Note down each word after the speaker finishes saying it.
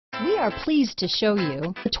We are pleased to show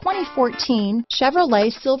you the 2014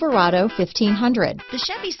 Chevrolet Silverado 1500. The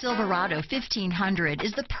Chevy Silverado 1500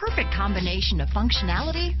 is the perfect combination of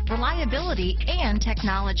functionality, reliability, and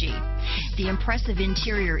technology. The impressive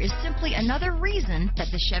interior is simply another reason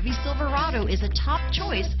that the Chevy Silverado is a top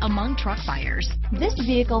choice among truck buyers. This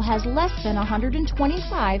vehicle has less than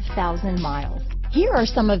 125,000 miles. Here are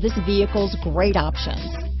some of this vehicle's great options: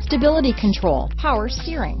 stability control, power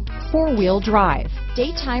steering, four-wheel drive,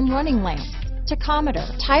 daytime running lamps, tachometer,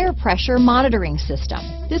 tire pressure monitoring system.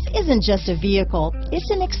 This isn't just a vehicle,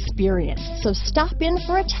 it's an experience. So stop in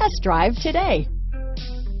for a test drive today.